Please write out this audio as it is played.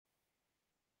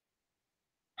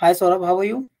Hi Saurabh, how are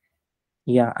you?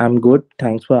 Yeah, I'm good.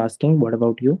 Thanks for asking. What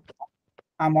about you?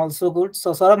 I'm also good.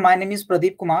 So Saurabh, my name is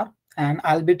Pradeep Kumar and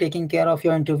I'll be taking care of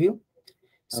your interview.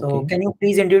 So Okay. can you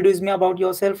please introduce me about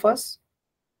yourself first?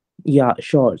 Yeah,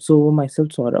 sure. So myself,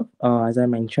 Saurabh, as I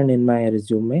mentioned in my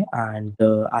resume, and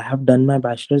I have done my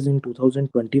bachelor's in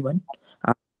 2021.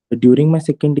 Uh, During my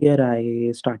second year,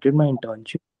 I started my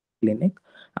internship clinic,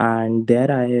 and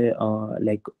there I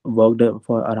like worked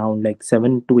for around like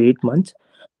 7 to 8 months.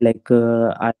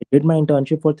 I did my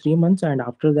internship for 3 months, and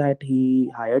after that, he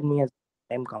hired me as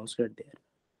a time counselor there.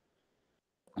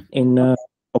 In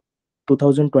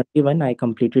 2021, I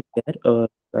completed there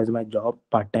as my job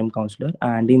part-time counselor,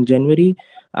 and in January,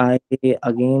 I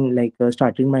again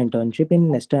started my internship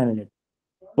in Nesta Analytics.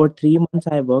 For 3 months,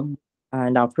 I worked,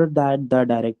 and after that, the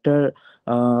director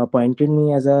appointed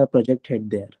me as a project head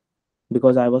there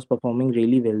because I was performing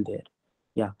really well there.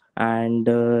 Yeah, and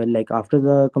after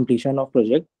the completion of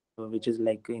project, which is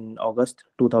like in August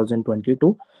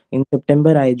 2022, in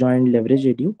September, I joined Leverage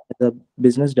Edu as a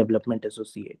business development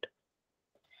associate,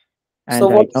 So and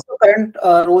what right now is your current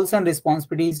roles and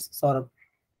responsibilities, Saurabh?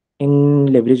 in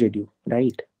Leverage Edu,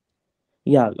 right?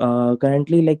 Yeah,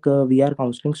 currently we are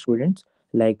counseling students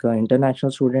international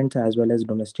students as well as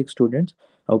domestic students.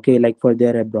 Okay, like for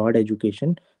their abroad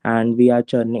education, and we are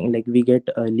churning we get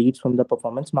leads from the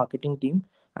performance marketing team,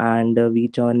 and we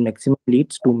churn maximum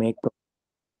leads to make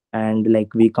and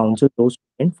we counsel those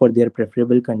students for their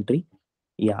preferable country.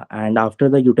 Yeah, and after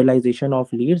the utilization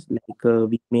of leads,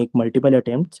 we make multiple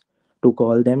attempts to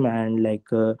call them and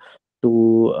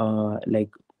to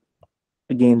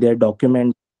gain their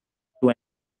document to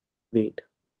wait.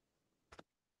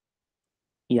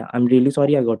 Yeah, I'm really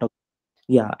sorry I got a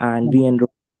yeah, and we enroll.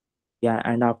 Yeah,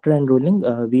 and after enrolling,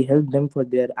 we help them for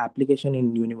their application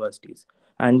in universities,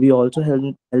 and we also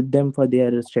help them for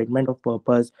their statement of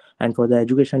purpose and for the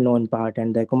education loan part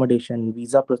and the accommodation,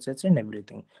 visa process, and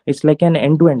everything. It's like an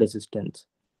end-to-end assistance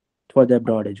for their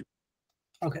broad education.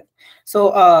 Okay.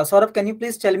 So Saurabh, can you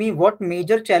please tell me what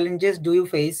major challenges do you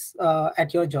face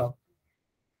at your job?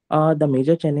 The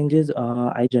major challenges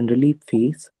I generally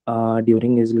face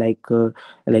during is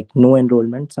no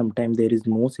enrollment. Sometimes there is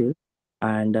no sales,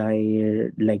 and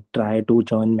I try to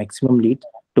join maximum leads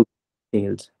to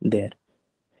sales there.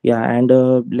 Yeah, and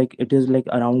it is like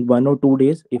around 1 or 2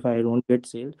 days if I don't get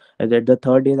sales. And at the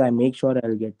third days, I make sure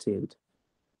I'll get sales.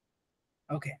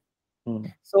 Okay. Hmm.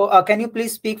 So can you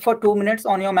please speak for 2 minutes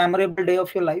on your memorable day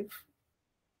of your life?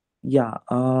 Yeah,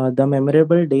 the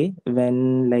memorable day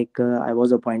when I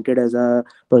was appointed as a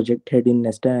project head in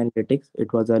Nesta Analytics.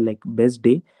 It was a best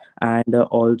day, and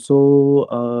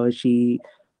also she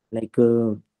like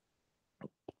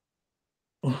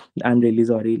I'm really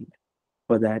sorry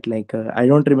for that. I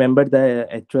don't remember the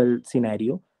actual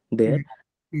scenario there. Mhm.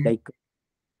 Mhm. Like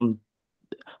mm,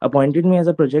 appointed me as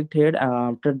a project head.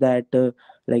 After that,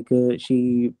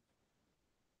 she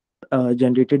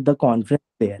generated the conference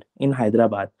there in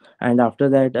Hyderabad, and after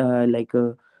that,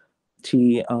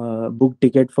 she booked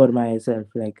ticket for myself,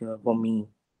 for me,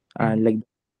 Mhm. and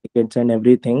tickets and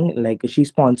everything. She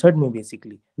sponsored me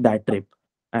basically that trip,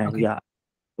 and Okay. yeah,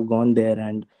 I've gone there,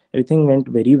 and everything went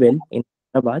very well in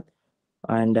Hyderabad,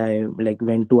 and I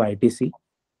went to ITC.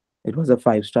 It was a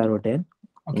five-star hotel.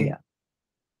 Okay. Yeah.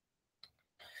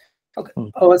 Okay.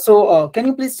 Mm. So, can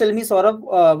you please tell me,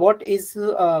 Saurabh, what is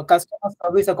customer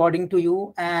service according to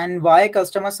you, and why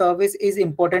customer service is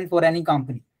important for any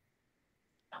company?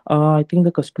 I think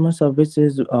the customer service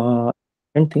is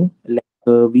one thing.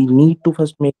 We need to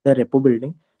first make the repo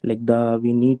building.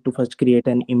 We need to first create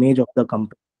an image of the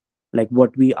company, like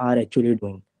what we are actually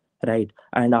doing, right?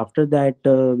 And after that,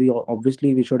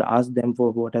 obviously we should ask them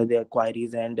for what are their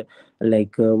queries and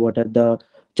what are the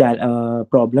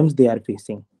problems they are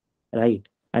facing, right?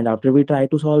 And after we try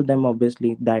to solve them,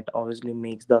 obviously that obviously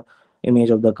makes the image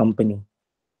of the company.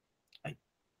 Right.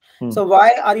 Hmm. So,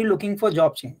 why are you looking for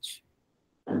job change?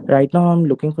 Right now, I'm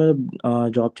looking for a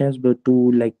job chance, but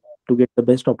to get the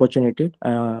best opportunities,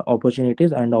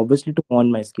 and obviously to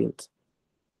hone my skills.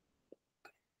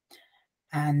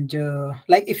 And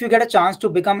like, if you get a chance to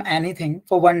become anything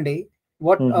for one day,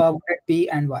 what Mhm. would it be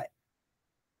and why?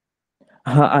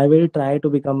 I will try to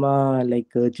become a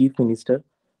chief minister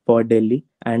for Delhi,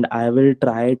 and I will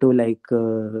try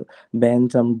to ban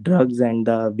some drugs and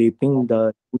the vaping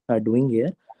the youth are doing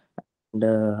here. And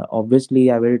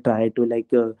obviously, I will try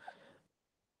to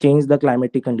change the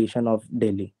climatic condition of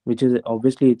Delhi, which is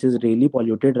obviously it is really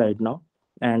polluted right now.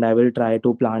 And I will try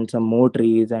to plant some more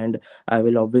trees, and I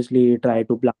will obviously try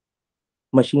to plant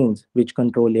machines which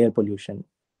control air pollution.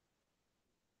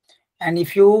 And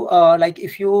if you like,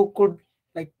 if you could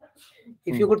like,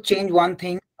 if you Hmm. could change one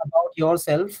thing about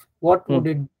yourself, what Hmm. would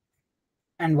it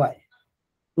and why?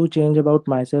 To change about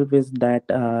myself is that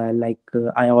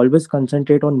I always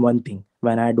concentrate on one thing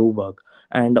when I do work,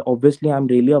 and obviously I'm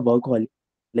really a workaholic.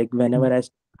 Like Mm. whenever I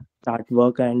start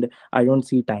work and I don't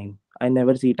see time, I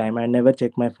never see time, I never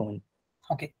check my phone.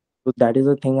 Okay, So that is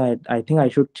a thing I think I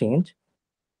should change.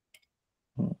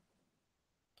 Hmm.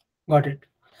 got it.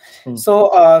 Hmm.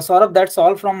 So, Saurabh, that's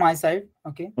all from my side.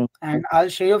 Okay, Hmm. and I'll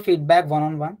share your feedback one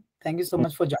on one. Thank you so Hmm.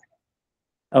 much for joining.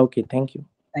 Okay, thank you.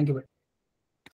 Thank you.